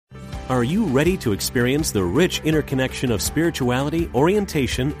Are you ready to experience the rich interconnection of spirituality,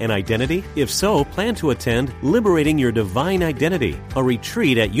 orientation, and identity? If so, plan to attend Liberating Your Divine Identity, a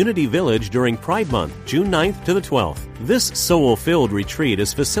retreat at Unity Village during Pride Month, June 9th to the 12th. This soul-filled retreat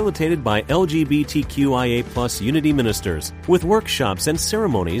is facilitated by LGBTQIA+ Unity ministers, with workshops and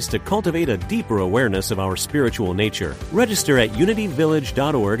ceremonies to cultivate a deeper awareness of our spiritual nature. Register at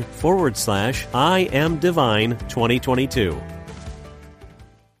unityvillage.org/I Am Divine 2022.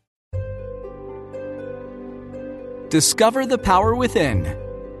 Discover the power within.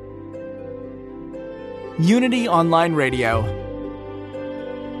 Unity Online Radio.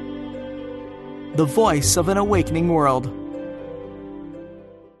 The voice of an awakening world.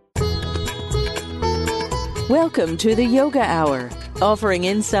 Welcome to the Yoga Hour, offering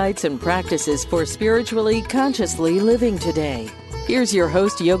insights and practices for spiritually consciously living today. Here's your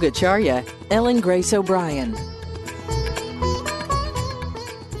host, Yogacharya Ellen Grace O'Brian.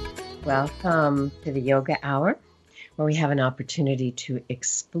 Welcome to the Yoga Hour, where we have an opportunity to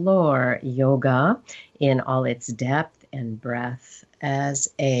explore yoga in all its depth and breadth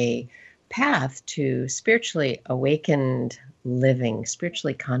as a path to spiritually awakened living,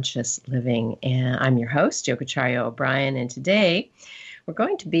 spiritually conscious living. And I'm your host, Yogacharya O'Brian, and today we're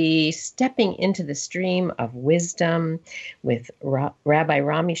going to be stepping into the stream of wisdom with Rabbi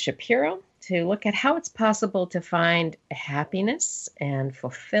Rami Shapiro to look at how it's possible to find happiness and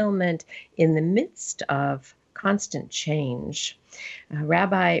fulfillment in the midst of constant change.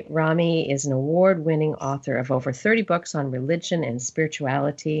 Rabbi Rami is an award-winning author of over 30 books on religion and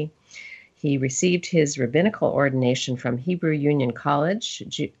spirituality. He received his rabbinical ordination from Hebrew Union College,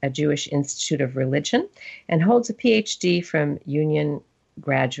 a Jewish Institute of Religion, and holds a PhD from Union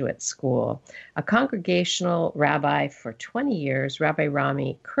Graduate School. A congregational rabbi for 20 years, Rabbi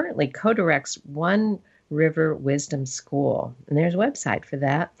Rami currently co-directs One River Wisdom School. And there's a website for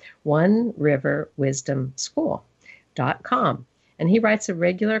that, oneriverwisdomschool.com. And he writes a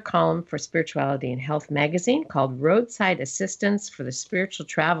regular column for Spirituality and Health magazine called Roadside Assistance for the Spiritual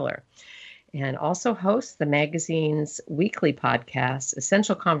Traveler, and also hosts the magazine's weekly podcast,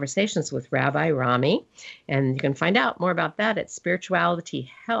 Essential Conversations with Rabbi Rami. And you can find out more about that at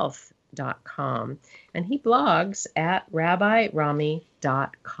spiritualityhealth.com. And he blogs at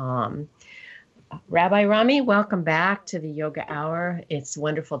rabbirami.com. Rabbi Rami, welcome back to the Yoga Hour. It's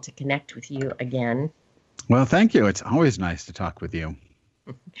wonderful to connect with you again. Well, thank you. It's always nice to talk with you.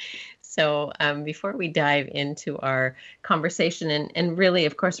 So before we dive into our conversation, and really,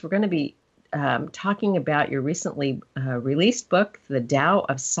 of course, we're going to be talking about your recently released book, The Tao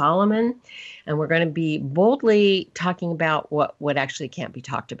of Solomon, and we're going to be boldly talking about what actually can't be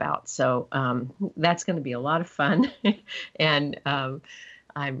talked about. So that's going to be a lot of fun, and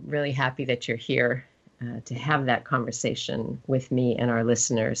I'm really happy that you're here to have that conversation with me and our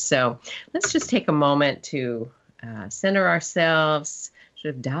listeners. So let's just take a moment to center ourselves,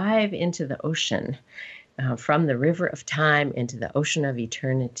 sort of dive into the ocean, from the river of time into the ocean of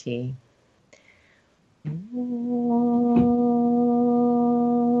eternity.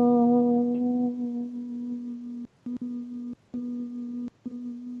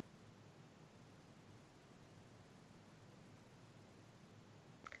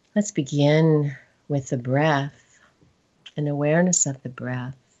 Let's begin with the breath and awareness of the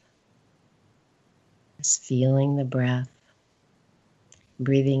breath. Just feeling the breath,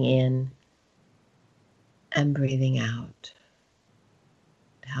 breathing in and breathing out.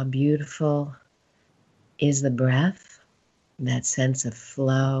 How beautiful is the breath, that sense of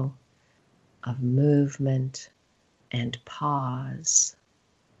flow, of movement and pause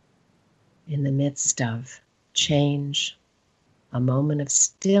in the midst of change, a moment of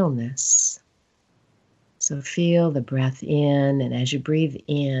stillness. So feel the breath in, and as you breathe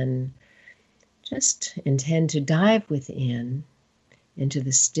in, just intend to dive within into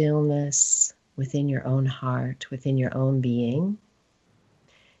the stillness within your own heart, within your own being.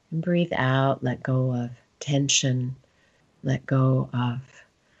 And breathe out, let go of tension, let go of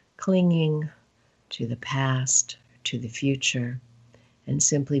clinging to the past, to the future, and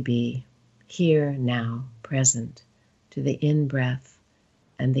simply be here, now, present, to the in-breath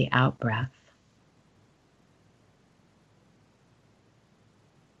and the out-breath.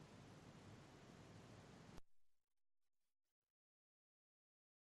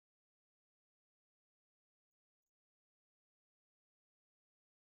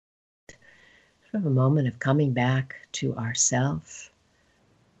 Sort of a moment of coming back to ourself,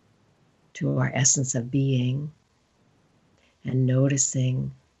 to our essence of being, and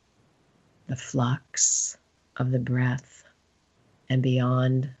noticing the flux of the breath, and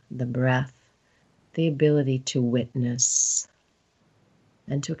beyond the breath, the ability to witness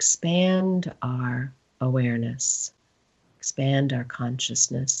and to expand our awareness, expand our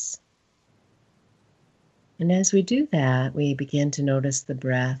consciousness. And as we do that, we begin to notice the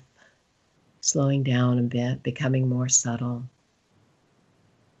breath slowing down a bit, becoming more subtle,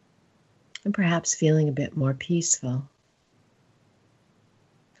 and perhaps feeling a bit more peaceful.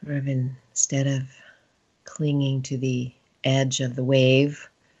 Sort of instead of clinging to the edge of the wave,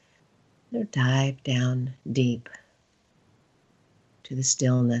 dive down deep to the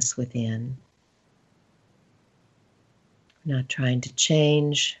stillness within. Not trying to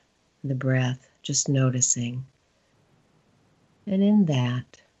change the breath, just noticing. And in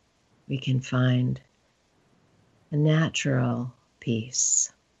that, we can find a natural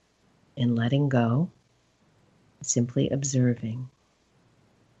peace in letting go, simply observing.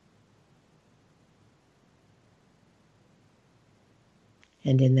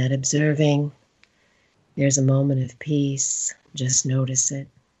 And in that observing, there's a moment of peace. Just notice it.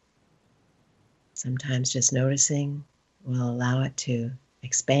 Sometimes just noticing will allow it to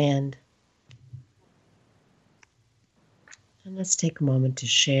expand. And let's take a moment to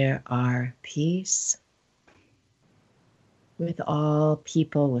share our peace with all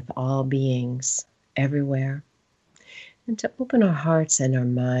people, with all beings, everywhere. And to open our hearts and our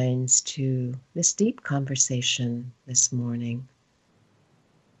minds to this deep conversation this morning.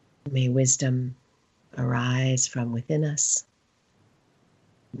 May wisdom arise from within us.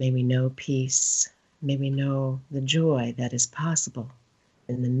 May we know peace. May we know the joy that is possible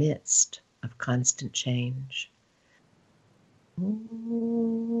in the midst of constant change.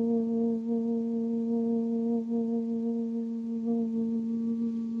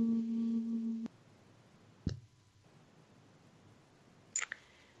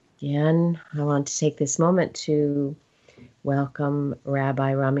 Again, I want to take this moment to welcome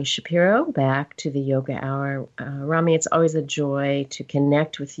Rabbi Rami Shapiro back to the Yoga Hour. Rami, it's always a joy to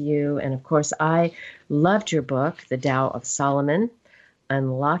connect with you. And of course, I loved your book, The Tao of Solomon,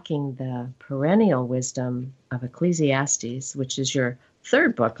 Unlocking the Perennial Wisdom of Ecclesiastes, which is your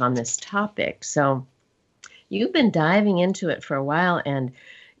third book on this topic. So you've been diving into it for a while, and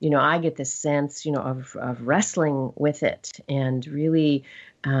I get this sense, of wrestling with it and really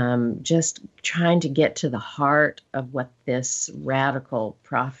just trying to get to the heart of what this radical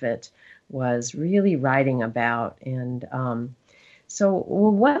prophet was really writing about. And so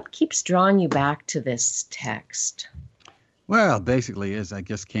what keeps drawing you back to this text? Well, basically is I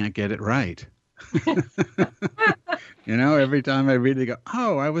just can't get it right. Every time I read it, I go,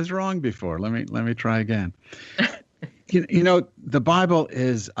 oh, I was wrong before. Let me try again. The Bible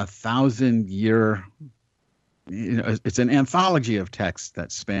is 1,000-year. It's an anthology of texts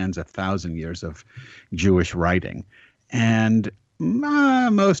that spans 1,000 years of Jewish writing, and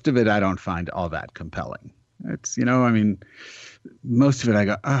most of it I don't find all that compelling. It's most of it I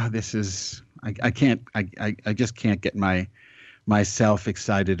go, this is I just can't get myself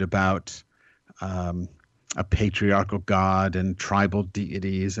excited about a patriarchal God and tribal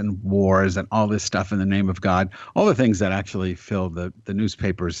deities and wars and all this stuff in the name of God, all the things that actually fill the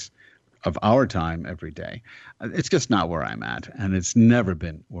newspapers of our time every day. It's just not where I'm at, and it's never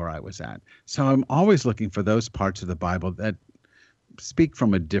been where I was at. So I'm always looking for those parts of the Bible that speak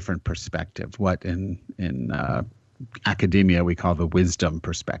from a different perspective, what in academia we call the wisdom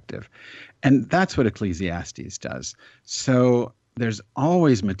perspective. And that's what Ecclesiastes does. So there's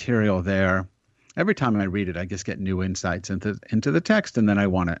always material there. Every time I read it, I just get new insights into the text, and then I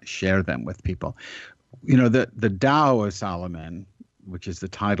want to share them with people. The Tao of Solomon, which is the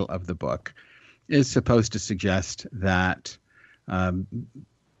title of the book, is supposed to suggest that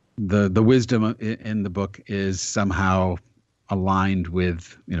the wisdom in the book is somehow aligned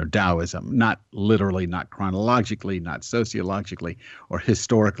with Taoism, not literally, not chronologically, not sociologically or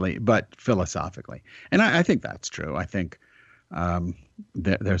historically, but philosophically. And I think that's true. I think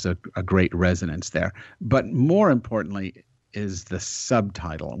there's a great resonance there. But more importantly is the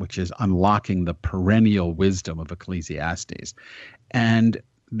subtitle, which is Unlocking the Perennial Wisdom of Ecclesiastes. And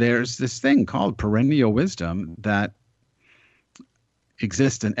there's this thing called perennial wisdom that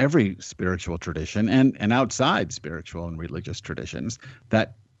exists in every spiritual tradition and outside spiritual and religious traditions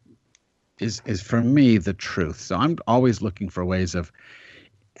that is for me the truth. So I'm always looking for ways of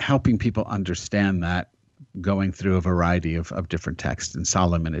helping people understand that, going through a variety of different texts, and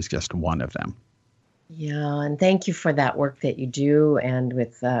Solomon is just one of them. Yeah, and thank you for that work that you do. And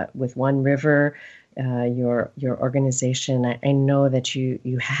with One River, your organization. I know that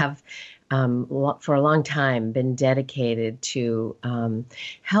you have for a long time been dedicated to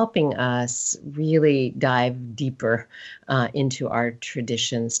helping us really dive deeper into our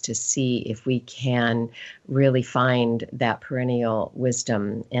traditions to see if we can really find that perennial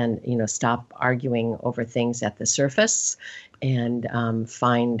wisdom and stop arguing over things at the surface and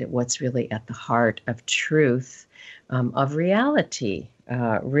find what's really at the heart of truth, of reality.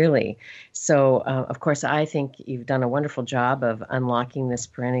 Really. So, of course, I think you've done a wonderful job of unlocking this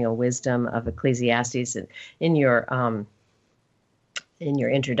perennial wisdom of Ecclesiastes. And in your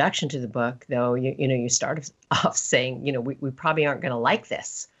introduction to the book, though, you start off saying, we probably aren't going to like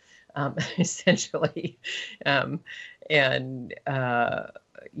this, essentially,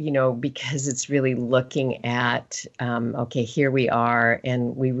 because it's really looking at, okay, here we are,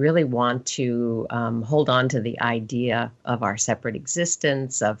 and we really want to hold on to the idea of our separate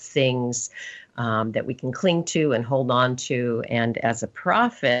existence, of things that we can cling to and hold on to. And as a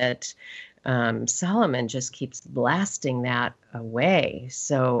prophet, Solomon just keeps blasting that away.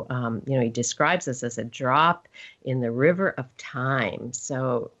 So, he describes us as a drop in the river of time.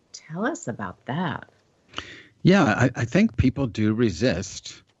 So tell us about that. Yeah, I think people do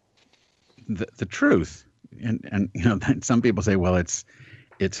resist the truth, and some people say, well, it's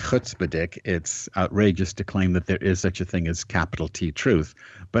chutzpahdik, it's outrageous to claim that there is such a thing as capital T truth,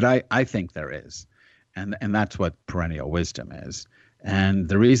 but I think there is, and that's what perennial wisdom is. And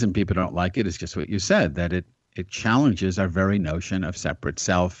the reason people don't like it is just what you said, that it challenges our very notion of separate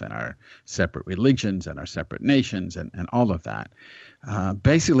self and our separate religions and our separate nations and all of that.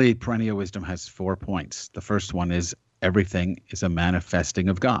 Basically, perennial wisdom has 4 points. The first one is everything is a manifesting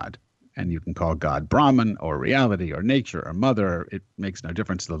of God. And you can call God Brahman or reality or nature or mother. It makes no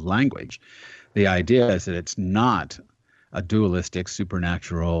difference to the language. The idea is that it's not a dualistic,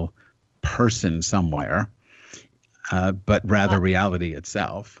 supernatural person somewhere, but rather reality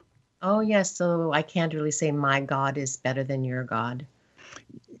itself. Oh, yes. So I can't really say my God is better than your God.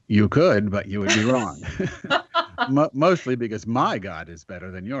 You could, but you would be wrong. Mostly because my God is better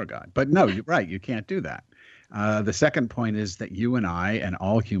than your God. But no, you're right. You can't do that. The second point is that you and I and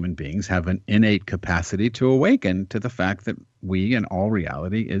all human beings have an innate capacity to awaken to the fact that we and all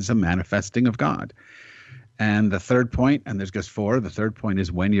reality is a manifesting of God. And the third point, and there's just 4, the third point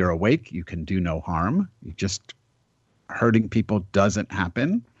is when you're awake, you can do no harm. Hurting people doesn't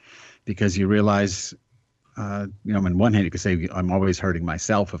happen because you realize, on one hand, you could say, I'm always hurting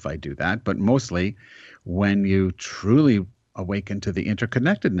myself if I do that. But mostly when you truly awaken to the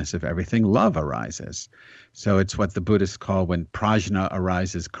interconnectedness of everything, love arises. So it's what the Buddhists call when prajna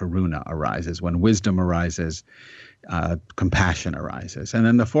arises, karuna arises. When wisdom arises, compassion arises. And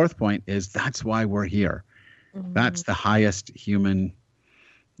then the fourth point is that's why we're here. Mm-hmm. That's the highest human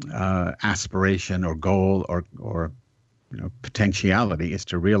aspiration or goal or potentiality, is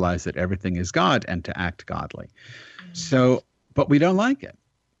to realize that everything is God and to act godly. Mm-hmm. So, but we don't like it.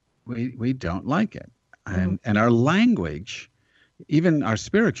 We don't like it. And our language, even our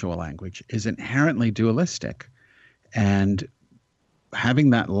spiritual language, is inherently dualistic. And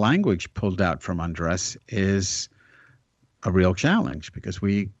having that language pulled out from under us is a real challenge because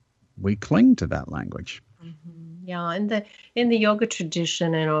we cling to that language. Mm-hmm. Yeah, in the yoga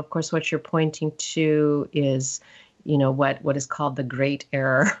tradition, and of course what you're pointing to is, what is called the great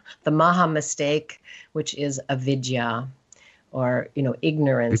error, the maha mistake, which is avidya. Or,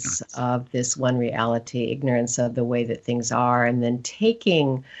 ignorance of this one reality, ignorance of the way that things are, and then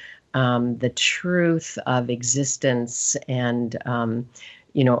taking the truth of existence and,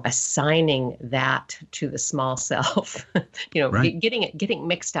 assigning that to the small self, right. getting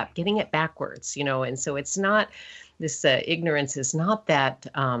mixed up, getting it backwards, and so it's not, this ignorance is not that,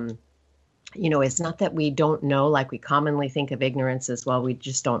 it's not that we don't know, like we commonly think of ignorance as, well, we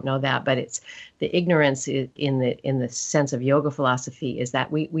just don't know that, but it's the ignorance in the sense of yoga philosophy is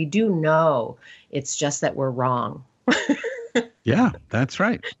that we do know, it's just that we're wrong. Yeah, that's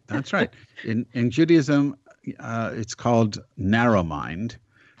right. That's right. In Judaism, it's called narrow mind,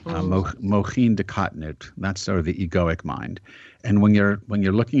 mochin dekatnut. That's sort of the egoic mind. And when you're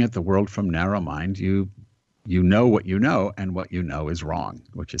looking at the world from narrow mind, you know what you know, and what you know is wrong,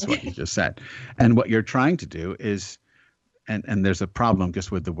 which is what you just said. And what you're trying to do is, and there's a problem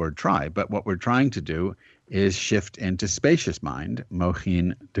just with the word try, but what we're trying to do is shift into spacious mind,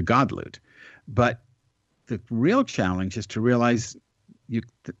 mochin de godlut. But the real challenge is to realize you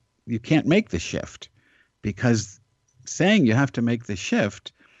can't make the shift, because saying you have to make the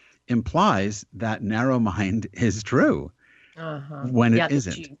shift implies that narrow mind is true. when Yeah, it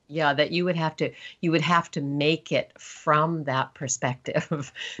isn't. that you would have to make it from that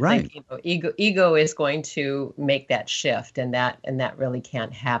perspective. Right. Like, ego is going to make that shift, and that really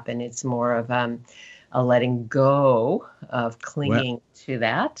can't happen. It's more of a letting go of clinging to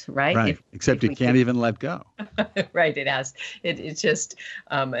that, right? Right. Except you can't even let go. Right. It's just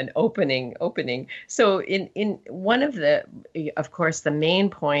an opening. So in one of of course, the main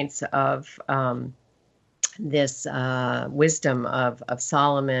points of this wisdom of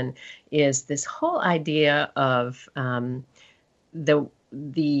Solomon is this whole idea of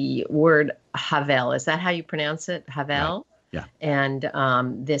the word havel. Is that how you pronounce it? Havel? Right. Yeah. And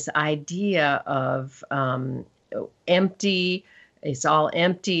this idea of empty. It's all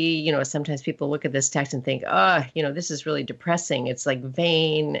empty. Sometimes people look at this text and think, this is really depressing. It's like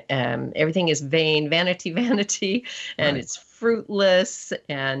vain. Everything is vain, vanity, and Right. it's fruitless.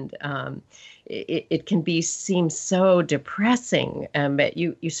 And it can seem so depressing. But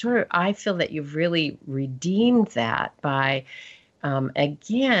you I feel that you've really redeemed that by,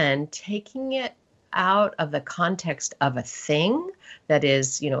 again, taking it out of the context of a thing that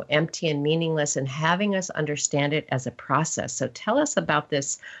is, empty and meaningless, and having us understand it as a process. So tell us about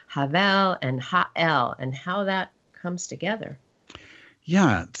this Havel and Ha'el and how that comes together.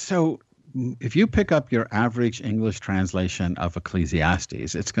 Yeah. So if you pick up your average English translation of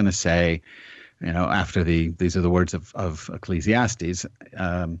Ecclesiastes, it's going to say, after these are the words of Ecclesiastes,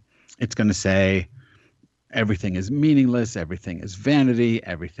 it's going to say, everything is meaningless, everything is vanity,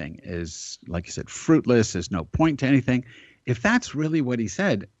 everything is, like you said, fruitless, there's no point to anything. If that's really what he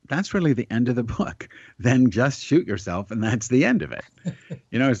said, that's really the end of the book. Then just shoot yourself, and that's the end of it.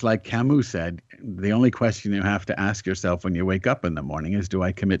 It's like Camus said, the only question you have to ask yourself when you wake up in the morning is, do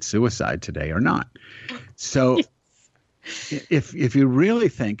I commit suicide today or not? So if you really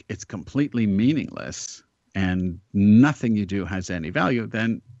think it's completely meaningless and nothing you do has any value,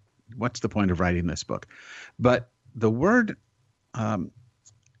 then what's the point of writing this book? But the word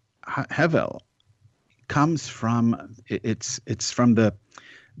Hevel comes from, it's from the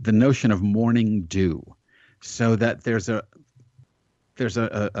notion of morning dew, so that there's a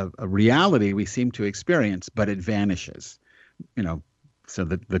reality we seem to experience, but it vanishes. So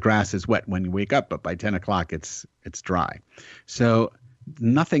that the grass is wet when you wake up, but by 10 o'clock it's dry. So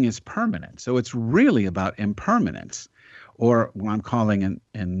nothing is permanent. So it's really about impermanence, or what I'm calling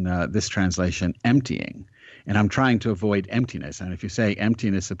in this translation, emptying. And I'm trying to avoid emptiness. And if you say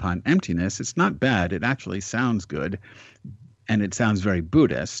emptiness upon emptiness, it's not bad. It actually sounds good. And it sounds very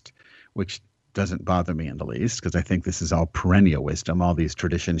Buddhist, which doesn't bother me in the least, because I think this is all perennial wisdom. All these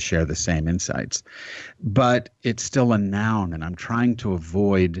traditions share the same insights. But it's still a noun, and I'm trying to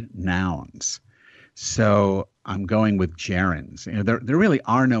avoid nouns. So I'm going with gerunds. There really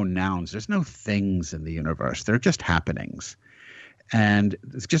are no nouns. There's no things in the universe. They're just happenings. And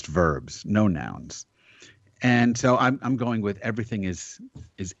it's just verbs, no nouns. And so I'm going with everything is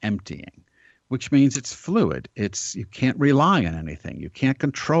emptying, which means it's fluid. You can't rely on anything. You can't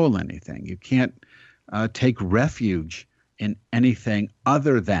control anything. You can't take refuge in anything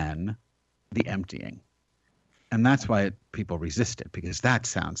other than the emptying. And that's why people resist it, because that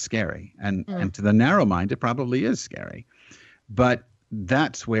sounds scary. And to the narrow mind, it probably is scary. But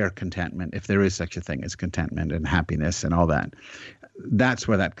that's where contentment, if there is such a thing as contentment and happiness and all that, that's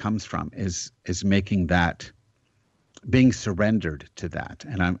where that comes from, is making that, being surrendered to that.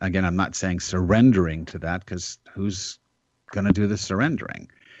 And I'm not saying surrendering to that, because who's going to do the surrendering?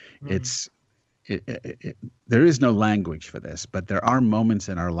 There is no language for this, but there are moments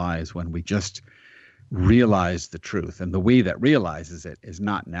in our lives when we just realize the truth. And the we that realizes it is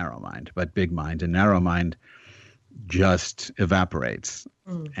not narrow mind, but big mind. And narrow mind just evaporates.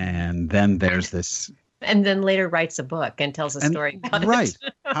 And then there's this. And then later writes a book and tells a story about right,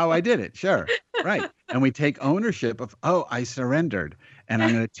 it. how I did it. Sure. Right. And we take ownership of, I surrendered. And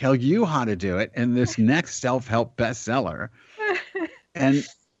I'm going to tell you how to do it in this next self-help bestseller. And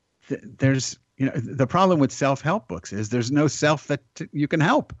there's, the problem with self-help books is there's no self that you can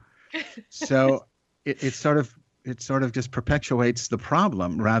help. So it sort of just perpetuates the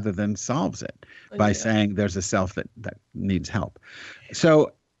problem rather than solves it by saying there's a self that needs help.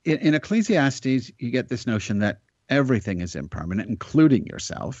 So in Ecclesiastes, you get this notion that everything is impermanent, including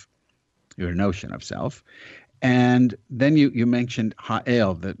yourself, your notion of self. And then you mentioned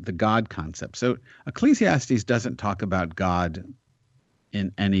Ha'el, the God concept. So Ecclesiastes doesn't talk about God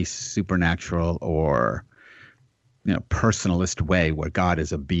in any supernatural or personalist way where God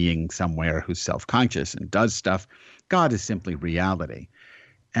is a being somewhere who's self-conscious and does stuff. God is simply reality.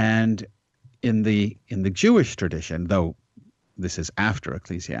 And in the Jewish tradition, though this is after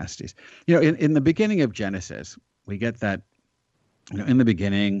Ecclesiastes, in the beginning of Genesis, we get that in the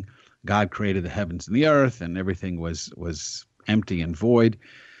beginning, God created the heavens and the earth, and everything was empty and void.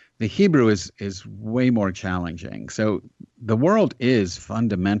 The Hebrew is way more challenging. So the world is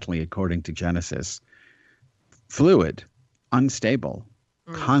fundamentally, according to Genesis, fluid, unstable,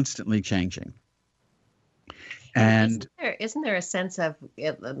 constantly changing. And isn't there a sense of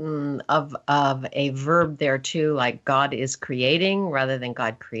a verb there too, like God is creating rather than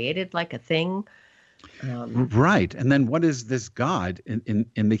God created, like a thing? Right. And then what is this God? In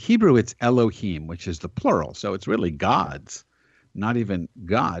the Hebrew, it's Elohim, which is the plural. So it's really gods, not even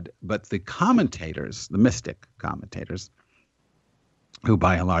God. But the commentators, the mystic commentators, who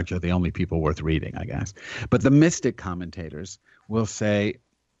by and large are the only people worth reading, I guess. But the mystic commentators will say,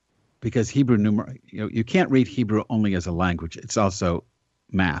 because Hebrew you can't read Hebrew only as a language. It's also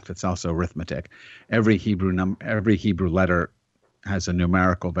math. It's also arithmetic. Every Hebrew letter has a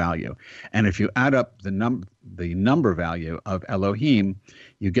numerical value, and if you add up the number value of Elohim,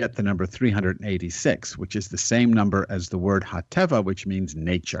 you get the number 386, which is the same number as the word Hateva, which means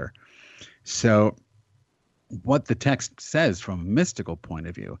nature. So, what the text says from a mystical point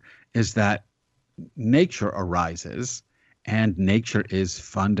of view is that nature arises. And nature is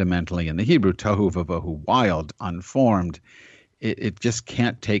fundamentally, in the Hebrew, tohu vavohu, wild, unformed. It just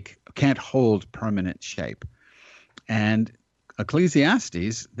can't hold permanent shape. And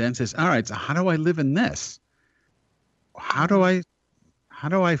Ecclesiastes then says, all right, so how do I live in this? How do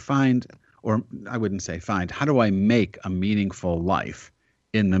I find, or I wouldn't say find, how do I make a meaningful life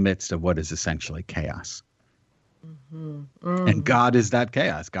in the midst of what is essentially chaos? Mm-hmm. Mm-hmm. And God is that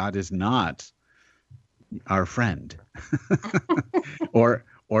chaos. God is not our friend. or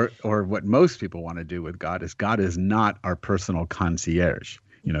what most people want to do with God is not our personal concierge.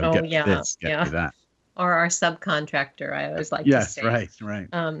 Get this, get to that. Or our subcontractor, I always like to say. Yes, right.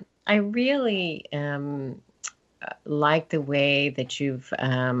 I really like the way that you've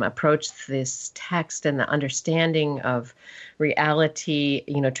approached this text and the understanding of reality,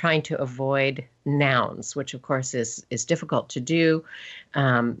 trying to avoid nouns, which of course is difficult to do,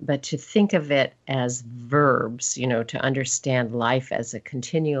 but to think of it as verbs, to understand life as a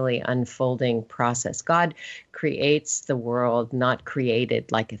continually unfolding process. God creates the world, not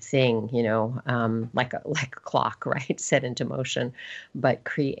created like a thing, like a clock, right, set into motion, but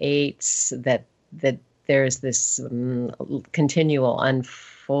creates that there's this continual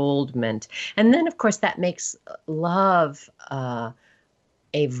unfoldment. And then, of course, that makes love a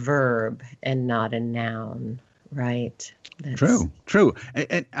verb and not a noun, right? True.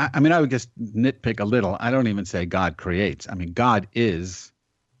 And I would just nitpick a little. I don't even say God creates. God is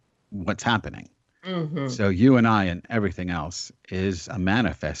what's happening. Mm-hmm. So you and I and everything else is a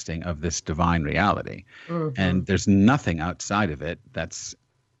manifesting of this divine reality. Mm-hmm. And there's nothing outside of it that's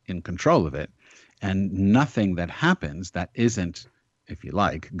in control of it. And nothing that happens that isn't, if you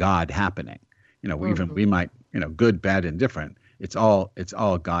like, God happening. Even we might, good, bad, indifferent. It's all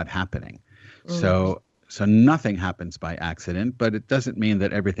God happening. Mm-hmm. So nothing happens by accident, but it doesn't mean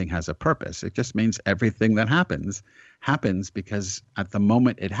that everything has a purpose. It just means everything that happens because at the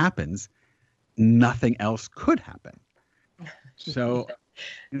moment it happens, nothing else could happen. So,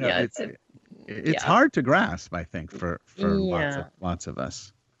 it's hard to grasp, I think, for lots of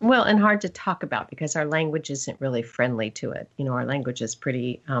us. Well, and hard to talk about because our language isn't really friendly to it. Our language is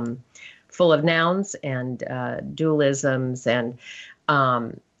pretty full of nouns and dualisms. And,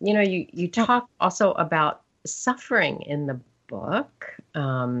 you talk also about suffering in the book,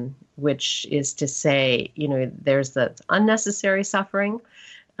 which is to say, there's the unnecessary suffering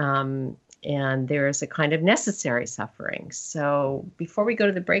and there's a kind of necessary suffering. So before we go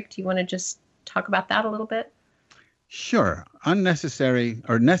to the break, do you want to just talk about that a little bit? Sure. Unnecessary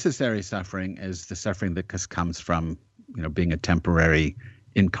or necessary suffering is the suffering that comes from, being a temporary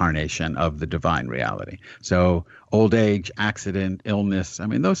incarnation of the divine reality. So old age, accident, illness,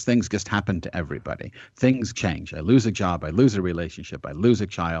 those things just happen to everybody. Things change. I lose a job, I lose a relationship, I lose a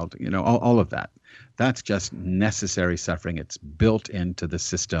child, all of that. That's just necessary suffering. It's built into the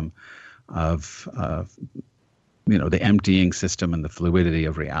system of the emptying system and the fluidity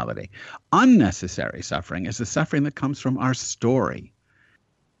of reality. Unnecessary suffering is the suffering that comes from our story.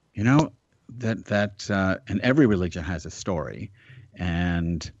 And every religion has a story,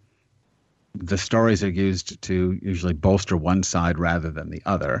 and the stories are used to usually bolster one side rather than the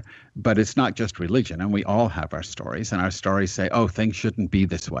other. But it's not just religion, and we all have our stories, and our stories say, "Oh, things shouldn't be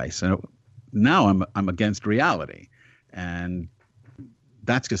this way." So now I'm against reality, and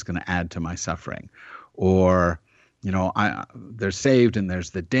that's just going to add to my suffering. Or there's saved and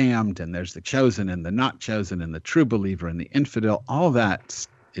there's the damned and there's the chosen and the not chosen and the true believer and the infidel. All that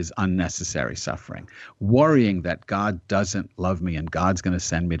is unnecessary suffering. Worrying that God doesn't love me and God's going to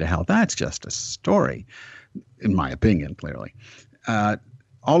send me to hell, that's just a story, in my opinion, clearly.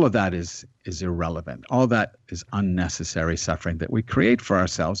 All of that is irrelevant. All that is unnecessary suffering that we create for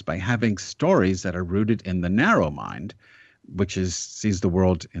ourselves by having stories that are rooted in the narrow mind, which sees the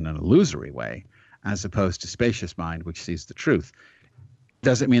world in an illusory way, as opposed to spacious mind, which sees the truth.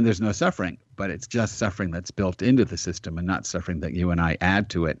 Doesn't mean there's no suffering, but it's just suffering that's built into the system and not suffering that you and I add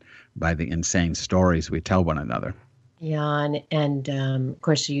to it by the insane stories we tell one another. Yeah, and of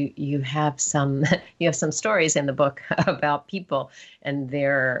course you have some stories in the book about people and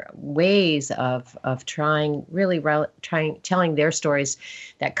their ways of telling their stories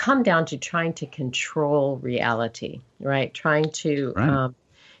that come down to trying to control reality, right? Trying to, Right.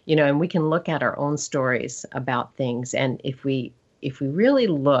 And we can look at our own stories about things, and if we really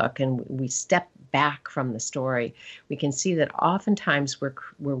look and we step back from the story, we can see that oftentimes we're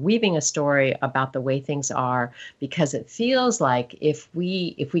weaving a story about the way things are because it feels like if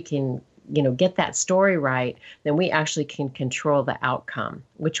we can get that story right, then we actually can control the outcome,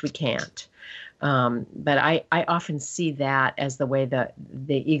 which we can't. But I often see that as the way the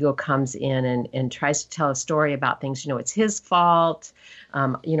ego comes in and tries to tell a story about things. It's his fault.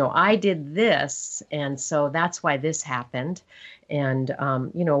 I did this, and so that's why this happened. And,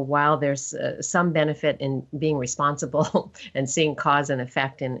 while there's some benefit in being responsible and seeing cause and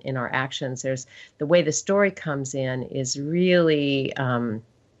effect in our actions, there's the way the story comes in is really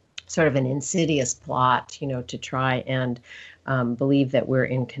sort of an insidious plot, to try and believe that we're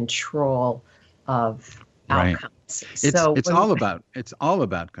in control of outcomes. Right. It's all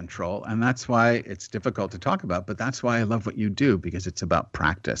about control, and that's why it's difficult to talk about, but that's why I love what you do, because it's about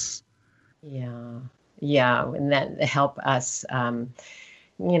practice. Yeah, and that help us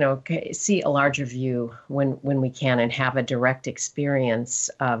see a larger view when we can, and have a direct experience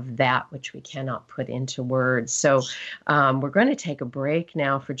of that which we cannot put into words. So we're going to take a break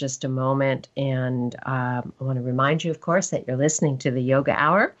now for just a moment, and I want to remind you, of course, that you're listening to the Yoga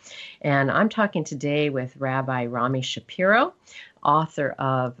Hour, and I'm talking today with Rabbi Rami Shapiro, author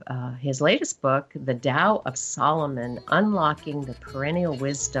of his latest book, The Tao of Solomon, Unlocking the Perennial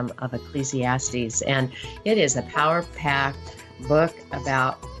Wisdom of Ecclesiastes. And it is a power-packed book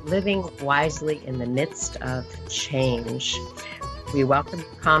about living wisely in the midst of change. We welcome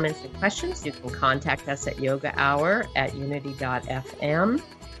comments and questions. You can contact us at yogahour@unity.fm.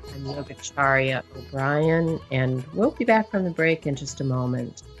 I'm Yogacharya O'Brian, and we'll be back from the break in just a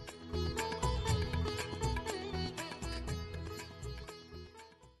moment.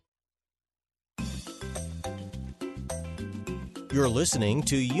 You're listening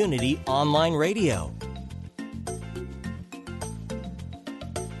to Unity Online Radio,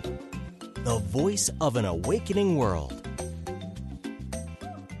 the voice of an awakening world.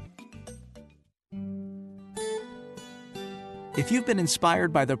 If you've been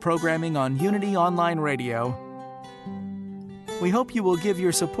inspired by the programming on Unity Online Radio, we hope you will give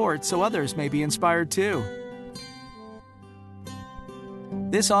your support so others may be inspired too.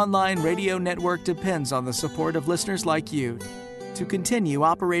 This online radio network depends on the support of listeners like you to continue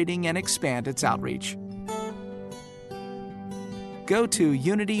operating and expand its outreach. Go to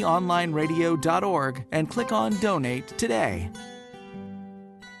unityonlineradio.org and click on Donate today.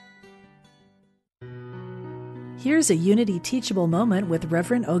 Here's a Unity teachable moment with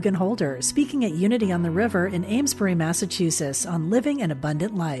Reverend Ogun Holder speaking at Unity on the River in Amesbury, Massachusetts on living an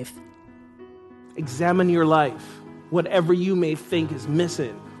abundant life. Examine your life. Whatever you may think is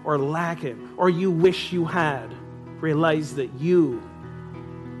missing or lacking or you wish you had, realize that you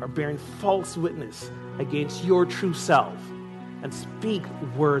are bearing false witness against your true self, and speak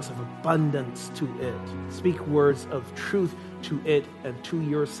words of abundance to it. Speak words of truth to it and to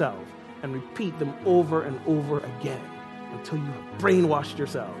yourself, and repeat them over and over again until you have brainwashed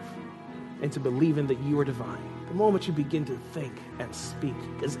yourself into believing that you are divine. The moment you begin to think and speak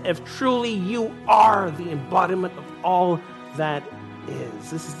as if truly you are the embodiment of all that is.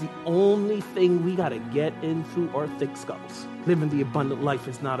 This is the only thing we got to get in through our thick skulls. Living the abundant life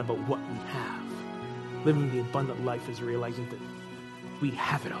is not about what we have. Living the abundant life is realizing that we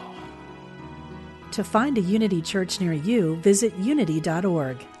have it all. To find a Unity church near you, visit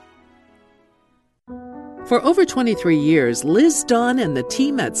unity.org. For over 23 years, Liz Dawn and the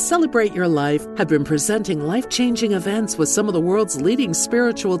team at Celebrate Your Life have been presenting life-changing events with some of the world's leading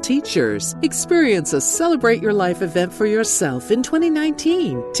spiritual teachers. Experience a Celebrate Your Life event for yourself in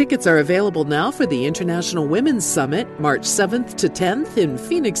 2019. Tickets are available now for the International Women's Summit, March 7th to 10th in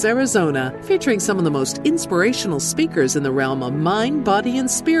Phoenix, Arizona, featuring some of the most inspirational speakers in the realm of mind, body, and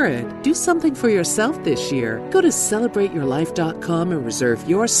spirit. Do something for yourself this year. Go to celebrateyourlife.com and reserve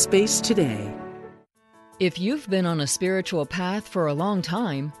your space today. If you've been on a spiritual path for a long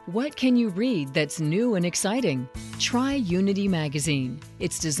time, what can you read that's new and exciting? Try Unity Magazine.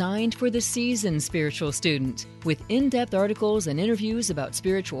 It's designed for the seasoned spiritual student, with in-depth articles and interviews about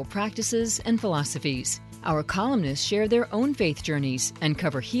spiritual practices and philosophies. Our columnists share their own faith journeys and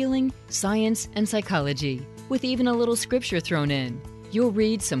cover healing, science, and psychology, with even a little scripture thrown in. You'll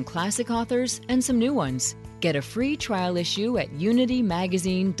read some classic authors and some new ones. Get a free trial issue at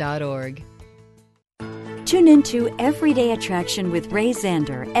unitymagazine.org. Tune into Everyday Attraction with Ray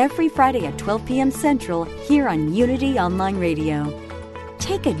Zander every Friday at 12 p.m. Central here on Unity Online Radio.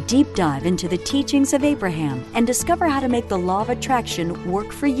 Take a deep dive into the teachings of Abraham and discover how to make the law of attraction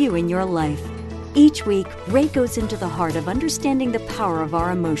work for you in your life. Each week, Ray goes into the heart of understanding the power of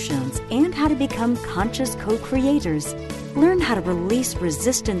our emotions and how to become conscious co-creators. Learn how to release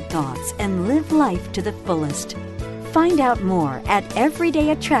resistant thoughts and live life to the fullest. Find out more at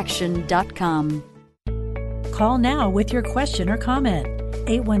everydayattraction.com. Call now with your question or comment.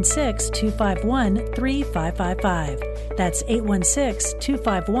 816-251-3555. That's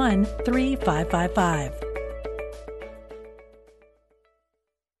 816-251-3555.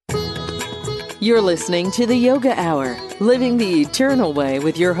 You're listening to the Yoga Hour, Living the Eternal Way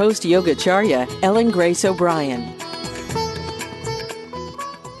with your host Yogacharya, Ellen Grace O'Brian.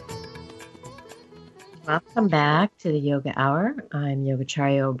 Welcome back to the Yoga Hour. I'm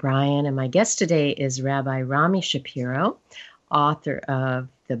Yogacharya O'Brian, and my guest today is Rabbi Rami Shapiro, author of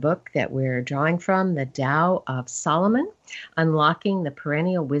the book that we're drawing from, the Tao of Solomon, Unlocking the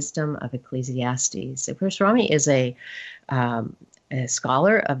Perennial Wisdom of Ecclesiastes. Of course, Rami is a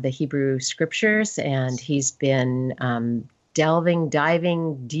scholar of the Hebrew Scriptures, and he's been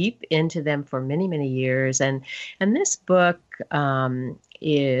diving deep into them for many, many years. And this book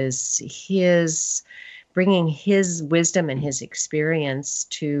is his bringing his wisdom and his experience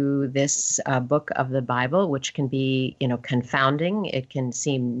to this book of the Bible, which can be, confounding. It can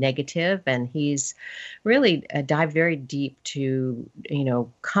seem negative, and he's really dived very deep to,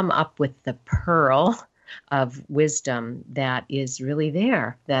 come up with the pearl of wisdom that is really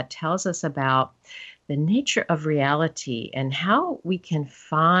there, that tells us about the nature of reality and how we can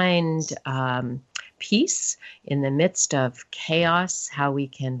find peace in the midst of chaos, how we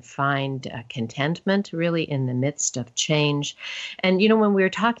can find contentment really in the midst of change. And, when we were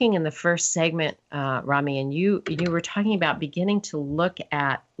talking in the first segment, Rami, and you were talking about beginning to look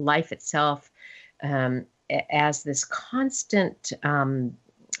at life itself as this constant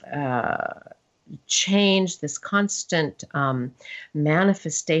change, this constant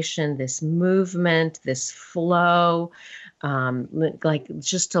manifestation, this movement, this flow, like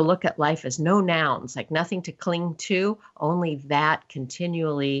just to look at life as no nouns, like nothing to cling to, only that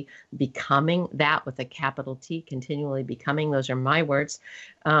continually becoming, that with a capital T, continually becoming. Those are my words.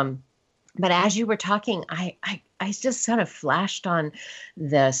 But as you were talking, I just sort of flashed on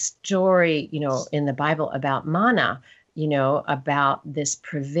the story, in the Bible about manna, about this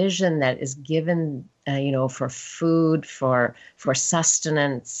provision that is given, for food, for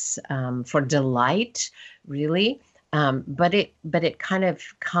sustenance, for delight, really. But it kind of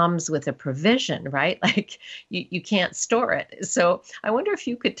comes with a provision, right? Like you can't store it. So I wonder if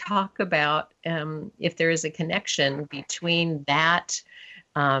you could talk about if there is a connection between that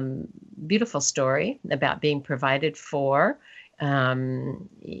beautiful story about being provided for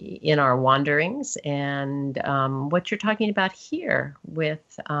in our wanderings and what you're talking about here with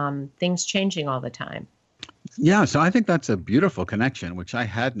things changing all the time. Yeah, so I think that's a beautiful connection, which I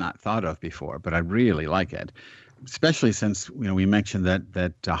had not thought of before, but I really like it. Especially since we mentioned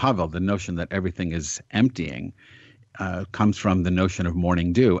that Havel, the notion that everything is emptying, comes from the notion of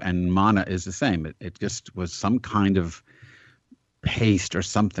morning dew, and manna is the same. It just was some kind of paste or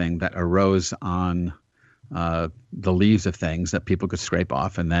something that arose on the leaves of things that people could scrape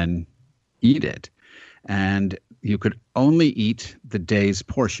off and then eat it. And you could only eat the day's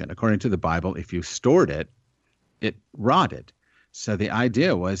portion. According to the Bible, if you stored it, it rotted. So the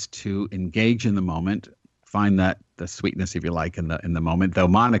idea was to engage in the moment, find that the sweetness, if you like, in the moment, though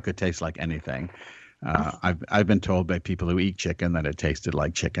manna could taste like anything. I've been told by people who eat chicken that it tasted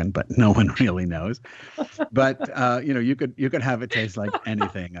like chicken, but no one really knows. But you could have it taste like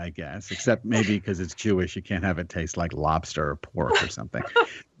anything, I guess, except maybe because it's Jewish, you can't have it taste like lobster or pork or something.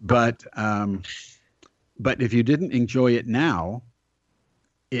 But if you didn't enjoy it now,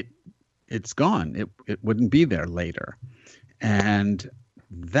 it's gone. It wouldn't be there later, and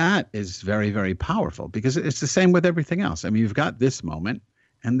that is very, very powerful because it's the same with everything else. I mean, you've got this moment.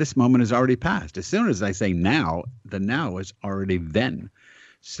 And this moment is already past. As soon as I say now, the now is already then.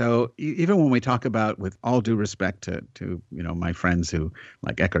 So even when we talk about, with all due respect to my friends who,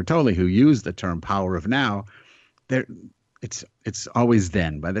 like Eckhart Tolle, who use the term power of now, it's always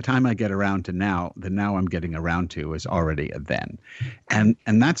then. By the time I get around to now, the now I'm getting around to is already a then. And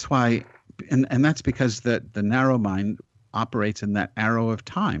that's why, and that's because the narrow mind operates in that arrow of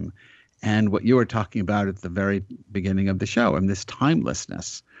time. And what you were talking about at the very beginning of the show, and this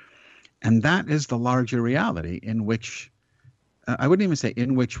timelessness. And that is the larger reality in which, I wouldn't even say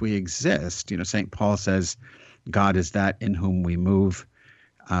in which we exist. St. Paul says, God is that in whom we move,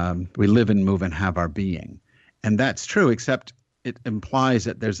 we live and move and have our being. And that's true, except it implies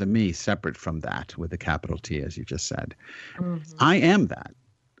that there's a me separate from that, with a capital T, as you just said. Mm-hmm. I am that.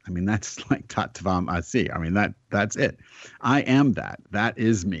 I mean, that's like Tat Tvam Asi. I mean, that's it. I am that. That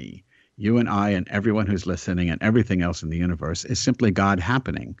is me. You and I and everyone who's listening and everything else in the universe is simply God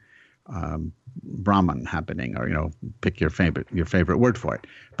happening, Brahman happening, or pick your favorite word for it.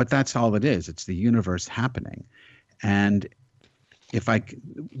 But that's all it is. It's the universe happening. And if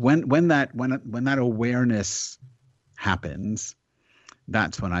when that awareness happens,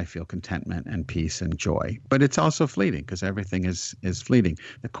 that's when I feel contentment and peace and joy. But it's also fleeting, because everything is fleeting.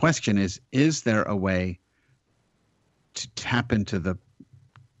 The question is there a way to tap into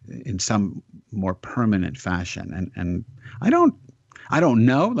in some more permanent fashion? And I don't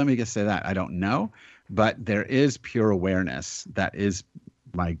know. Let me just say that. I don't know. But there is pure awareness that is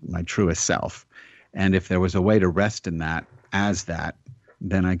my truest self. And if there was a way to rest in that as that,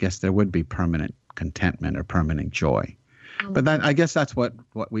 then I guess there would be permanent contentment or permanent joy. But I guess that's what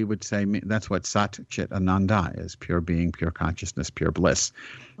we would say. That's what Sat Chit Ananda is: pure being, pure consciousness, pure bliss.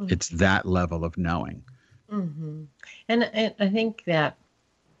 Mm-hmm. It's that level of knowing. Mm-hmm. And I think that,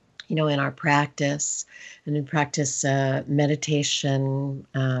 in our practice, and in practice meditation,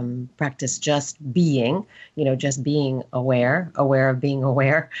 practice just being, just being aware of being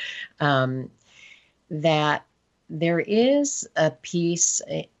aware, that there is a peace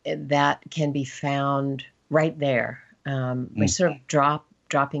that can be found right there. We're sort of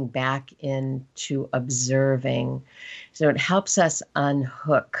dropping back into observing. So it helps us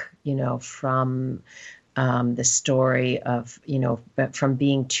unhook, from the story of, from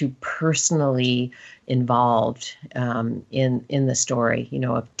being too personally involved in the story,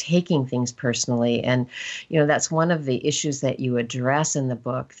 of taking things personally. And, that's one of the issues that you address in the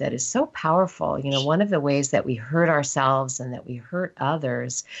book that is so powerful. One of the ways that we hurt ourselves and that we hurt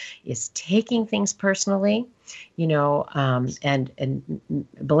others is taking things personally, and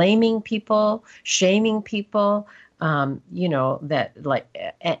blaming people, shaming people. That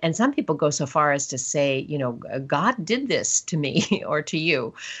and some people go so far as to say, God did this to me or to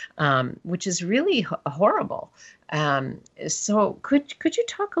you, which is really horrible. So could you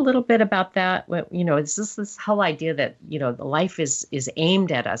talk a little bit about that? Is this whole idea that, the life is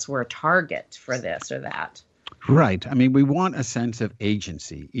aimed at us, we're a target for this or that? Right. I mean, we want a sense of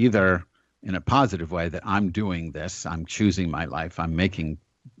agency, either in a positive way that I'm doing this, I'm choosing my life, I'm making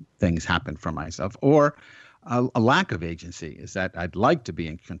things happen for myself, or a lack of agency is that I'd like to be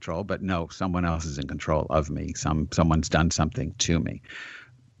in control, but no, someone else is in control of me. Someone's done something to me.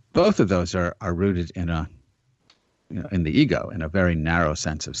 Both of those are rooted in in the ego, in a very narrow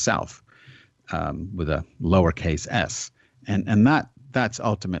sense of self, with a lowercase s, and that's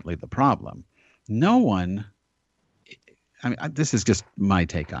ultimately the problem. No one. I mean, this is just my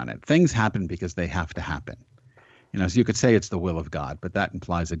take on it. Things happen because they have to happen. So you could say it's the will of God, but that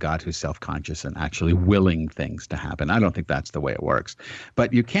implies a God who's self-conscious and actually willing things to happen. I don't think that's the way it works.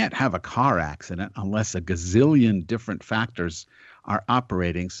 But you can't have a car accident unless a gazillion different factors are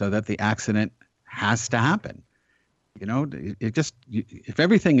operating so that the accident has to happen. If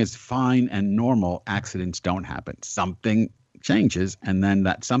everything is fine and normal, accidents don't happen. Something changes, and then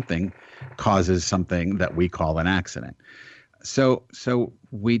that something causes something that we call an accident. So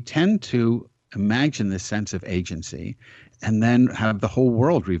we tend to imagine this sense of agency and then have the whole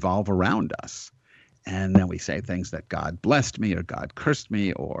world revolve around us. And then we say things that God blessed me, or God cursed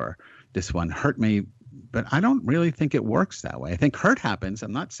me, or this one hurt me. But I don't really think it works that way. I think hurt happens.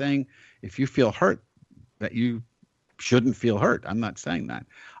 I'm not saying if you feel hurt that you shouldn't feel hurt. I'm not saying that.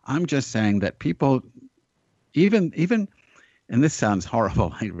 I'm just saying that people, even, and this sounds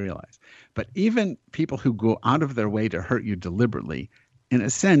horrible, I realize, but even people who go out of their way to hurt you deliberately, in a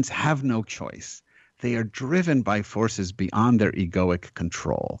sense, have no choice. They are driven by forces beyond their egoic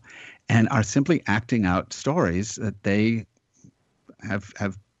control and are simply acting out stories that they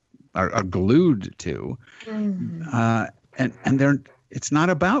are glued to. And it's not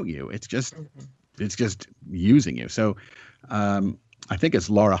about you. It's just using you. So I think it's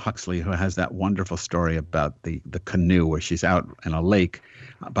Laura Huxley who has that wonderful story about the canoe, where she's out in a lake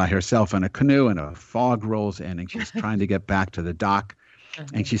by herself in a canoe and a fog rolls in and she's trying to get back to the dock.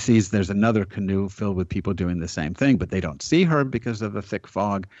 And she sees there's another canoe filled with people doing the same thing, but they don't see her because of the thick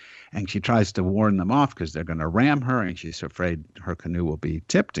fog. And she tries to warn them off because they're going to ram her, and she's afraid her canoe will be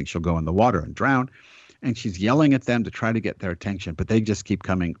tipped and she'll go in the water and drown. And she's yelling at them to try to get their attention, but they just keep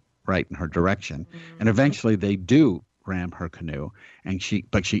coming right in her direction. And eventually they do ram her canoe,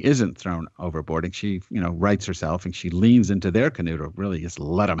 but she isn't thrown overboard, and she, rights herself, and she leans into their canoe to really just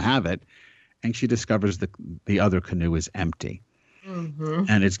let them have it. And she discovers the other canoe is empty.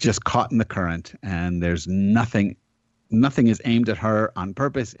 And it's just caught in the current, and there's nothing is aimed at her on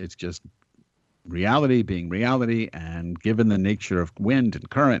purpose. It's just reality being reality, and given the nature of wind and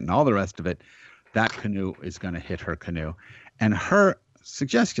current and all the rest of it, that canoe is going to hit her canoe. And her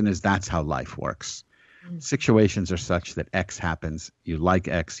suggestion is that's how life works. Situations are such that X happens. You like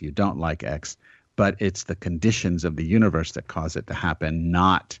X, you don't like X, but it's the conditions of the universe that cause it to happen,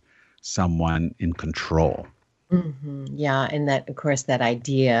 not someone in control. Yeah, and that, of course, that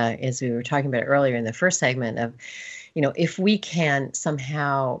idea, as we were talking about earlier in the first segment, of, if we can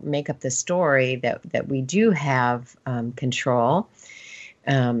somehow make up the story that we do have control,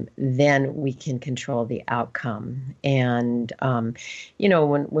 then we can control the outcome. And,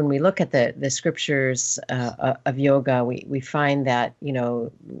 when we look at the scriptures of yoga, we find that,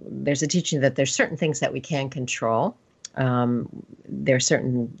 there's a teaching that there's certain things that we can control. There are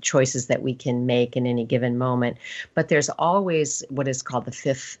certain choices that we can make in any given moment, but there's always what is called the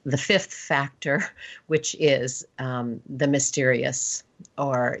fifth factor, which is the mysterious,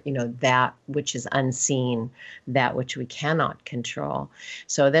 or that which is unseen, that which we cannot control.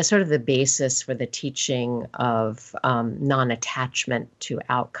 So that's sort of the basis for the teaching of non-attachment to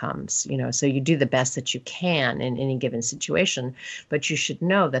outcomes. So you do the best that you can in any given situation, but you should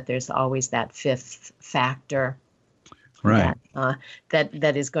know that there's always that fifth factor. Right.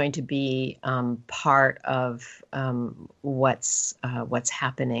 That is going to be part of what's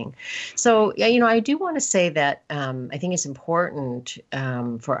happening. So, I do want to say that I think it's important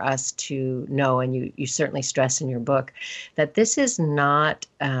for us to know, and you certainly stress in your book, that this is not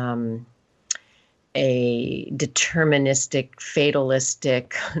a deterministic,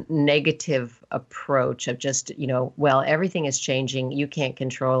 fatalistic, negative approach of just, everything is changing, you can't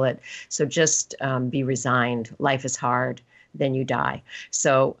control it, so just be resigned. Life is hard, then you die.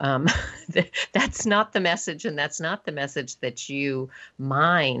 So that's not the message, and that's not the message that you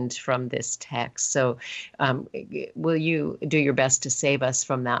mined from this text. So will you do your best to save us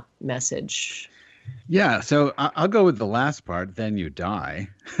from that message? Yeah, so I'll go with the last part, then you die.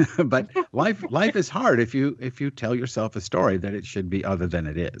 But life is hard if you tell yourself a story that it should be other than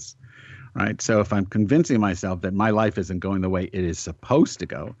it is, right? So if I'm convincing myself that my life isn't going the way it is supposed to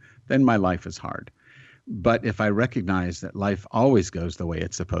go, then my life is hard. But if I recognize that life always goes the way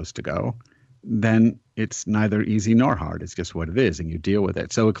it's supposed to go, then it's neither easy nor hard. It's just what it is, and you deal with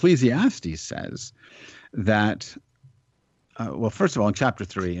it. So Ecclesiastes says that first of all, in chapter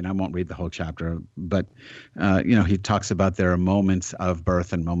 3, and I won't read the whole chapter, but, he talks about there are moments of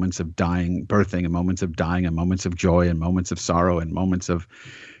birth and moments of birthing and moments of dying and moments of joy and moments of sorrow and moments of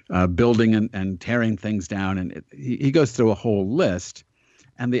building and tearing things down. And he goes through a whole list.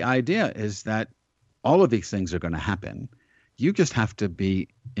 And the idea is that all of these things are going to happen. You just have to be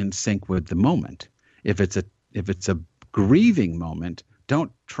in sync with the moment. If it's a grieving moment,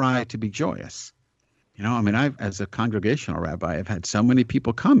 don't try to be joyous. As a congregational rabbi, I've had so many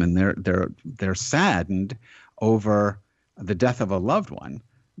people come and they're saddened over the death of a loved one,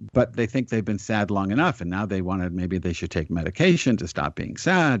 but they think they've been sad long enough, and now maybe they should take medication to stop being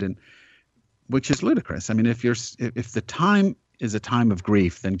sad, and which is ludicrous. If the time is a time of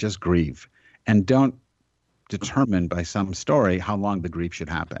grief, then just grieve, and don't determine by some story how long the grief should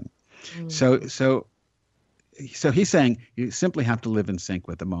happen. So he's saying you simply have to live in sync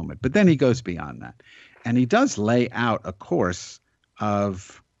with the moment. But then he goes beyond that. And he does lay out a course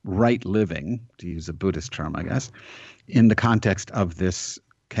of right living, to use a Buddhist term, I guess, in the context of this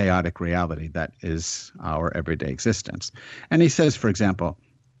chaotic reality that is our everyday existence. And he says, for example,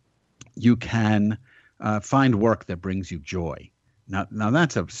 you can find work that brings you joy, Now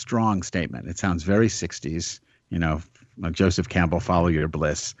that's a strong statement. It sounds very 60s, like Joseph Campbell, follow your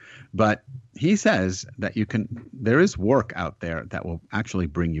bliss. But he says that there is work out there that will actually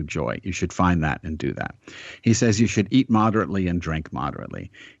bring you joy. You should find that and do that. He says you should eat moderately and drink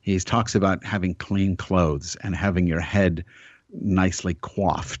moderately. He talks about having clean clothes and having your head nicely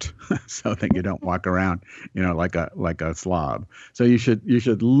coiffed so that you don't walk around, like a slob. So you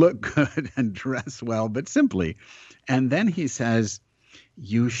should look good and dress well, but simply. And then he says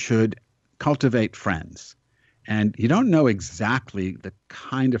you should cultivate friends. And you don't know exactly the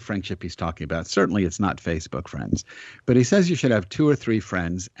kind of friendship he's talking about. Certainly it's not Facebook friends. But he says you should have 2 or 3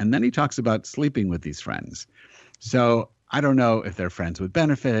 friends. And then he talks about sleeping with these friends. So I don't know if they're friends with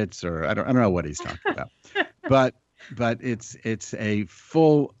benefits, or I don't know what he's talking about. But it's a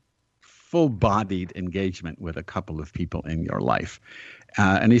full-bodied engagement with a couple of people in your life.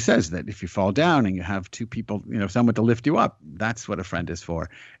 And he says that if you fall down and you have 2 people, someone to lift you up, that's what a friend is for.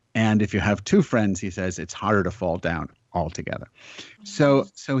 And if you have 2 friends, he says it's harder to fall down altogether. So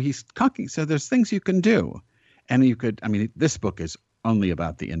he's talking. So there's things you can do. And this book is only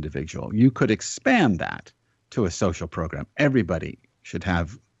about the individual. You could expand that to a social program. Everybody should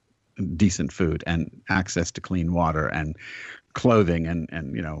have decent food and access to clean water and clothing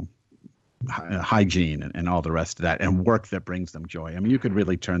and hygiene and all the rest of that, and work that brings them joy. You could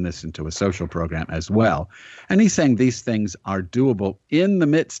really turn this into a social program as well. And he's saying these things are doable in the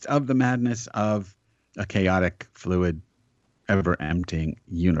midst of the madness of a chaotic, fluid, ever-emptying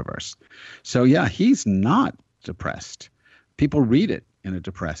universe. So yeah, he's not depressed. People read it in a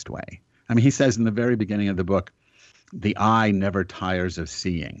depressed way. He says in the very beginning of the book, the eye never tires of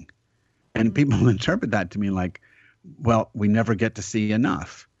seeing. And people interpret that to mean like, well, we never get to see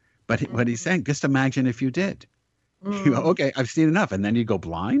enough. But what he's saying, just imagine if you did. You go, okay, I've seen enough. And then you go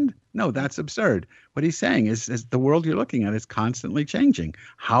blind? No, that's absurd. What he's saying is the world you're looking at is constantly changing.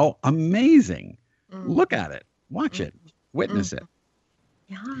 How amazing. Look at it. Watch it. Witness it.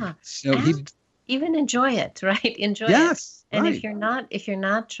 Yeah. So even enjoy it, right? Enjoy it. Yes. And right. if you're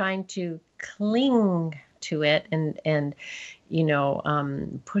not trying to cling to it and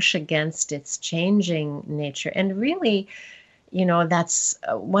push against its changing nature, and really, that's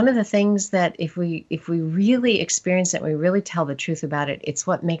one of the things that if we really experience it, we really tell the truth about it, it's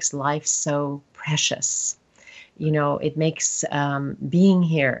what makes life so precious. It makes being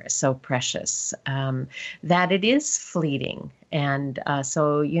here so precious, that it is fleeting. And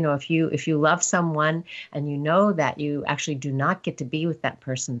so, if you love someone and you know that you actually do not get to be with that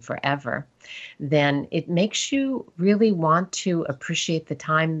person forever, then it makes you really want to appreciate the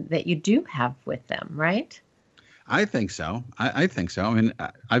time that you do have with them, right? I think so. I think so.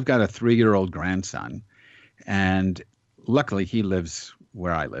 I've got a 3-year-old grandson, and luckily he lives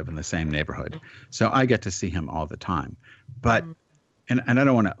where I live in the same neighborhood. So I get to see him all the time. But, and I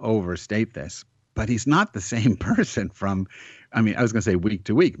don't want to overstate this, but he's not the same person from, I was going to say week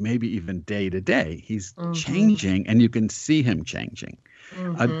to week, maybe even day to day. He's changing, and you can see him changing.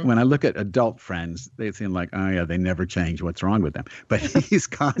 When I look at adult friends, they seem like, oh yeah, they never change. What's wrong with them? But he's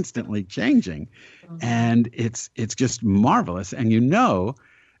constantly changing, and it's just marvelous. And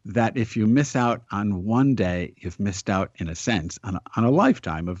that if you miss out on one day, you've missed out, in a sense, on a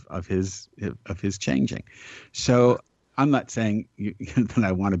lifetime of his changing. So I'm not saying that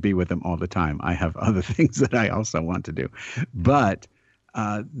I want to be with him all the time. I have other things that I also want to do, but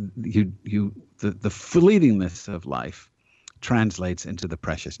the fleetingness of life translates into the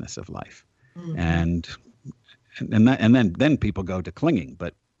preciousness of life, and then people go to clinging.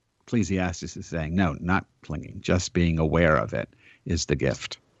 But Ecclesiastes is saying no, not clinging. Just being aware of it is the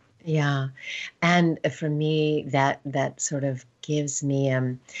gift. Yeah. And for me, that sort of gives me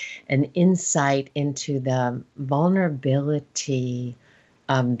an insight into the vulnerability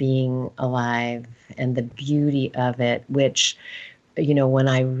of being alive and the beauty of it, which, when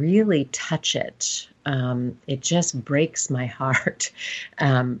I really touch it, it just breaks my heart,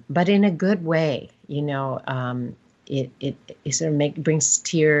 but in a good way. It sort of brings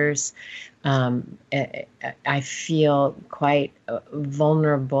tears. I feel quite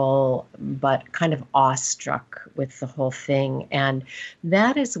vulnerable, but kind of awestruck with the whole thing. And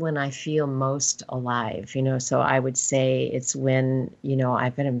that is when I feel most alive, so I would say it's when,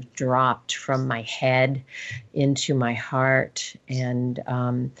 I've been dropped from my head into my heart, and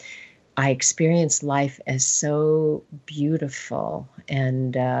I experience life as so beautiful.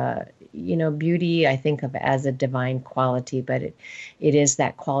 And beauty I think of as a divine quality, but it is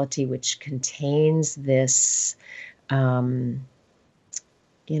that quality which contains this,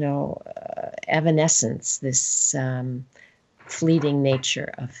 evanescence, this fleeting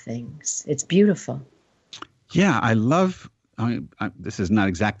nature of things. It's beautiful. Yeah, I love this is not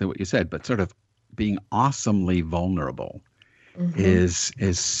exactly what you said, but sort of being awesomely vulnerable is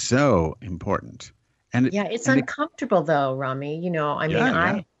so important. And it's uncomfortable though, Rami. When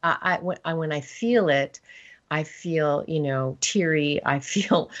I feel it, I feel, teary. I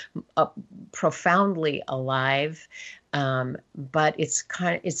feel profoundly alive. But it's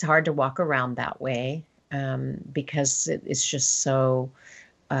hard to walk around that way because it's just so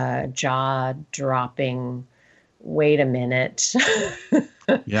jaw-dropping. Wait a minute.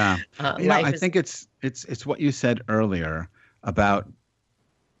 Yeah, I think it's what you said earlier about.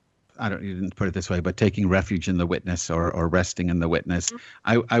 You didn't put it this way, but taking refuge in the witness or resting in the witness.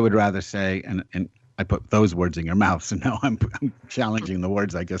 I would rather say, and I put those words in your mouth, so now I'm challenging the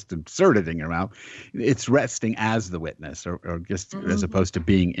words I just inserted in your mouth. It's resting as the witness or just as opposed to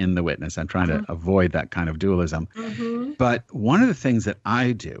being in the witness. I'm trying to avoid that kind of dualism. But one of the things that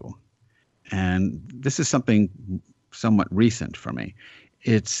I do, and this is something somewhat recent for me,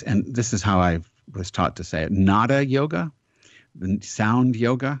 and this is how I was taught to say it, nada yoga, the sound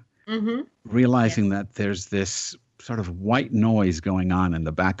yoga. Realizing that there's this sort of white noise going on in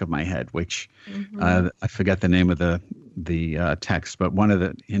the back of my head, which I forget the name of the text, but one of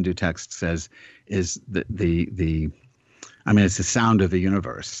the Hindu texts says is it's the sound of the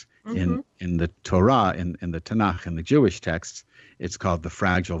universe. In the Torah, in the Tanakh, in the Jewish texts, it's called the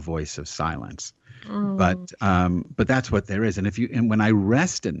fragile voice of silence. But that's what there is, and when I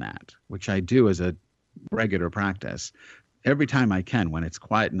rest in that, which I do as a regular practice. Every time I can, when it's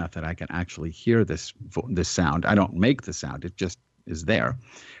quiet enough that I can actually hear this sound, I don't make the sound; it just is there.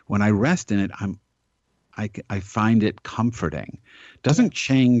 When I rest in it, I find it comforting. Doesn't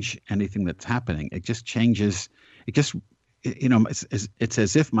change anything that's happening. It just changes. It's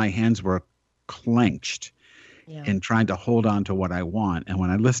as if my hands were clenched in trying to hold on to what I want. And when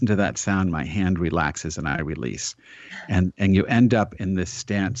I listen to that sound, my hand relaxes and I release, and you end up in this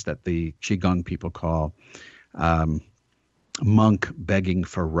stance that the Qigong people call. Monk begging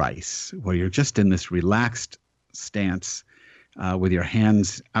for rice, where you're just in this relaxed stance with your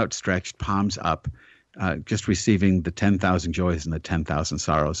hands outstretched, palms up, just receiving the 10,000 joys and the 10,000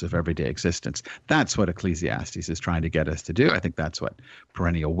 sorrows of everyday existence. That's what Ecclesiastes is trying to get us to do. I think that's what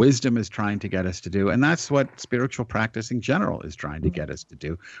perennial wisdom is trying to get us to do. And that's what spiritual practice in general is trying to get us to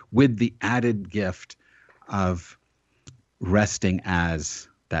do, with the added gift of resting as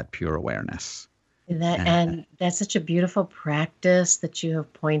that pure awareness. And that's such a beautiful practice that you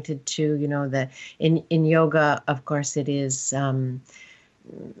have pointed to. That in yoga, of course, it is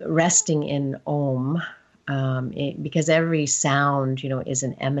resting in Om, because every sound, is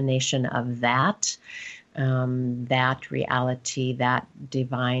an emanation of that reality, that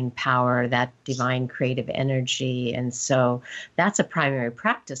divine power, that divine creative energy. And so that's a primary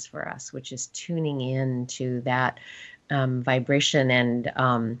practice for us, which is tuning in to that vibration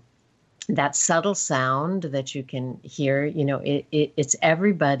and that subtle sound that you can hear. It's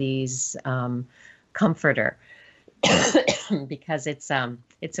everybody's comforter because it's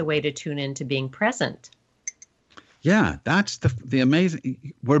a way to tune into being present. Yeah, that's the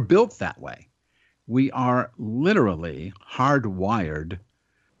amazing. We're built that way. We are literally hardwired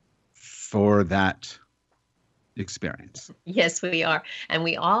for that experience. Yes, we are, and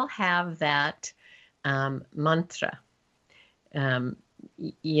we all have that mantra.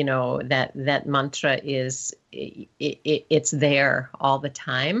 That mantra is it's there all the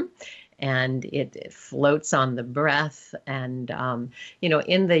time, and it floats on the breath. And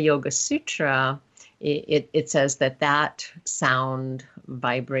in the Yoga Sutra, it says that sound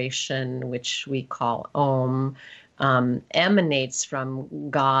vibration, which we call Om, emanates from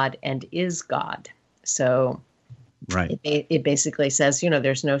God and is God. So. Right. It basically says,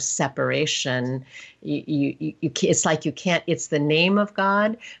 there's no separation. It's like you can't. It's the name of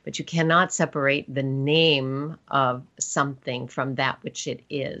God, but you cannot separate the name of something from that which it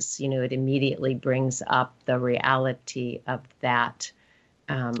is. It immediately brings up the reality of that.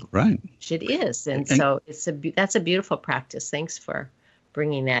 Right. Which it is, and so that's a beautiful practice. Thanks for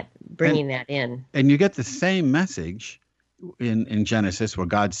bringing that in. And you get the same message. In Genesis, where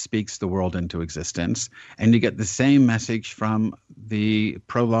God speaks the world into existence, and you get the same message from the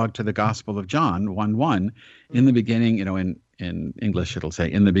prologue to the Gospel of John 1:1. In the beginning, in English it'll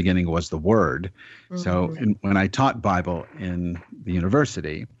say, "In the beginning was the Word." So when I taught Bible in the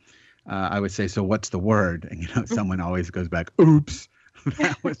university, I would say, "So what's the Word?" And someone always goes back, "Oops,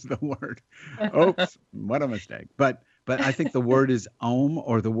 that was the Word. Oops, what a mistake." But I think the word is Om,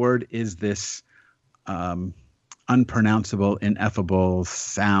 or the word is this unpronounceable, ineffable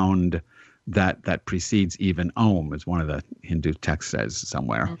sound that precedes even Om, as one of the Hindu texts says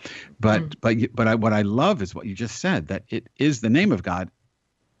somewhere. But what I love is what you just said, that it is the name of God,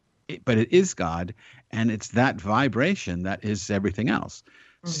 but it is God, and it's that vibration that is everything else.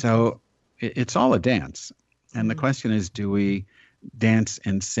 So it's all a dance. And the question is, do we dance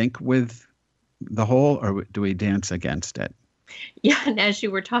in sync with the whole, or do we dance against it? Yeah, and as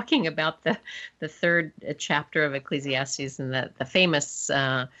you were talking about the third chapter of Ecclesiastes and the famous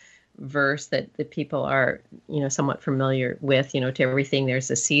verse that the people are, somewhat familiar with, to everything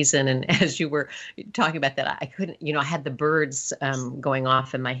there's a season. And as you were talking about that, I couldn't, I had the birds going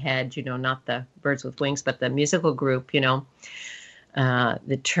off in my head, not the birds with wings, but the musical group, the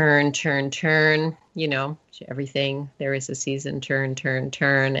turn, everything there is a season, turn.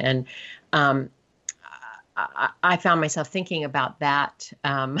 And I found myself thinking about that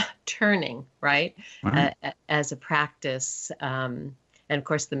turning, right, as a practice. And of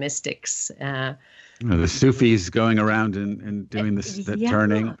course, the mystics. The Sufis going around and doing the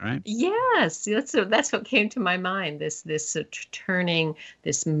turning, right? Yes, that's what came to my mind. This turning,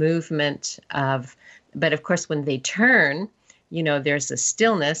 this movement of. But of course, when they turn, there's a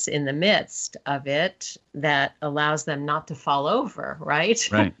stillness in the midst of it that allows them not to fall over, right?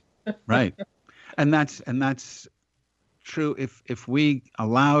 Right. And that's true. If we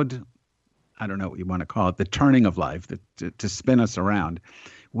allowed, I don't know what you want to call it, the turning of life to spin us around,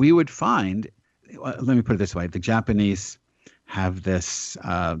 we would find, let me put it this way, the Japanese have this,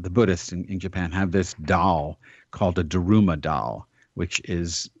 the Buddhists in Japan have this doll called a Daruma doll, which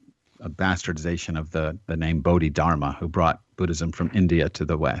is a bastardization of the name Bodhidharma, who brought Buddhism from India to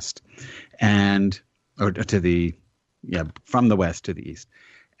the West, from the West to the East.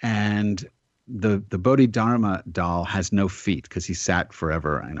 And the Bodhidharma doll has no feet because he sat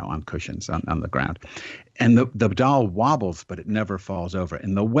forever, on cushions on the ground. And the doll wobbles, but it never falls over.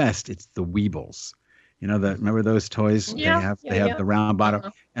 In the West, it's the Weebles. Remember those toys? Yeah, they have the round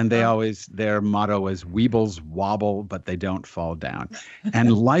bottom, and their motto is Weebles wobble, but they don't fall down.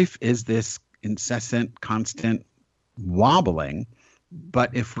 And life is this incessant, constant wobbling.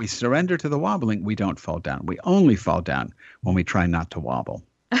 But if we surrender to the wobbling, we don't fall down. We only fall down when we try not to wobble.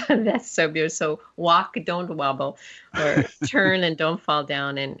 That's so beautiful. So walk, don't wobble, or turn and don't fall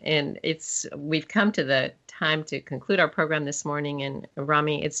down. And we've come to the time to conclude our program this morning. And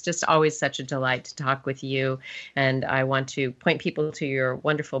Rami, it's just always such a delight to talk with you. And I want to point people to your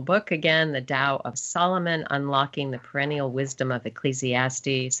wonderful book again, The Tao of Solomon, Unlocking the Perennial Wisdom of Ecclesiastes.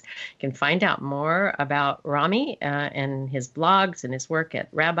 You can find out more about Rami and his blogs and his work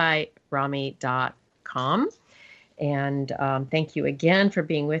at rabbirami.com. And thank you again for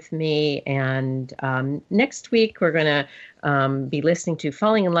being with me. And next week, we're going to be listening to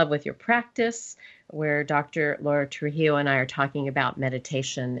Falling in Love with Your Practice, where Dr. Laura Trujillo and I are talking about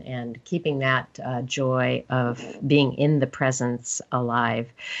meditation and keeping that joy of being in the presence alive.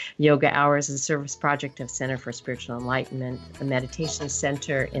 Yoga Hours is a service project of Center for Spiritual Enlightenment, a meditation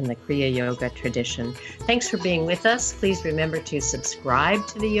center in the Kriya Yoga tradition. Thanks for being with us. Please remember to subscribe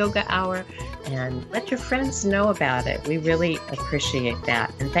to the Yoga Hour and let your friends know about it. We really appreciate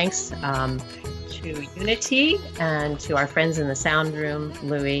that. And thanks to Unity and to our friends in the sound room.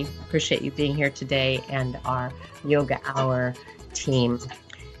 Louie, appreciate you being here today, and our Yoga Hour team.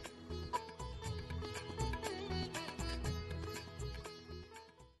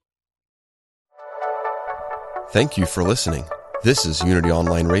 Thank you for listening. This is Unity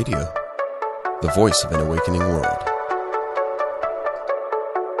Online Radio, the voice of an awakening world.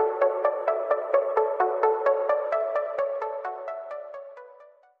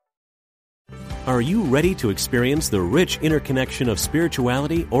 Are you ready to experience the rich interconnection of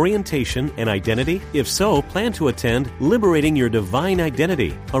spirituality, orientation, and identity? If so, plan to attend Liberating Your Divine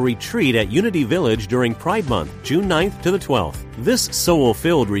Identity, a retreat at Unity Village during Pride Month, June 9th to the 12th. This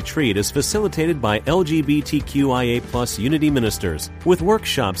soul-filled retreat is facilitated by LGBTQIA+ Unity ministers, with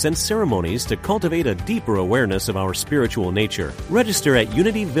workshops and ceremonies to cultivate a deeper awareness of our spiritual nature. Register at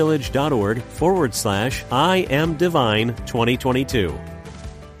unityvillage.org/I Am Divine 2022.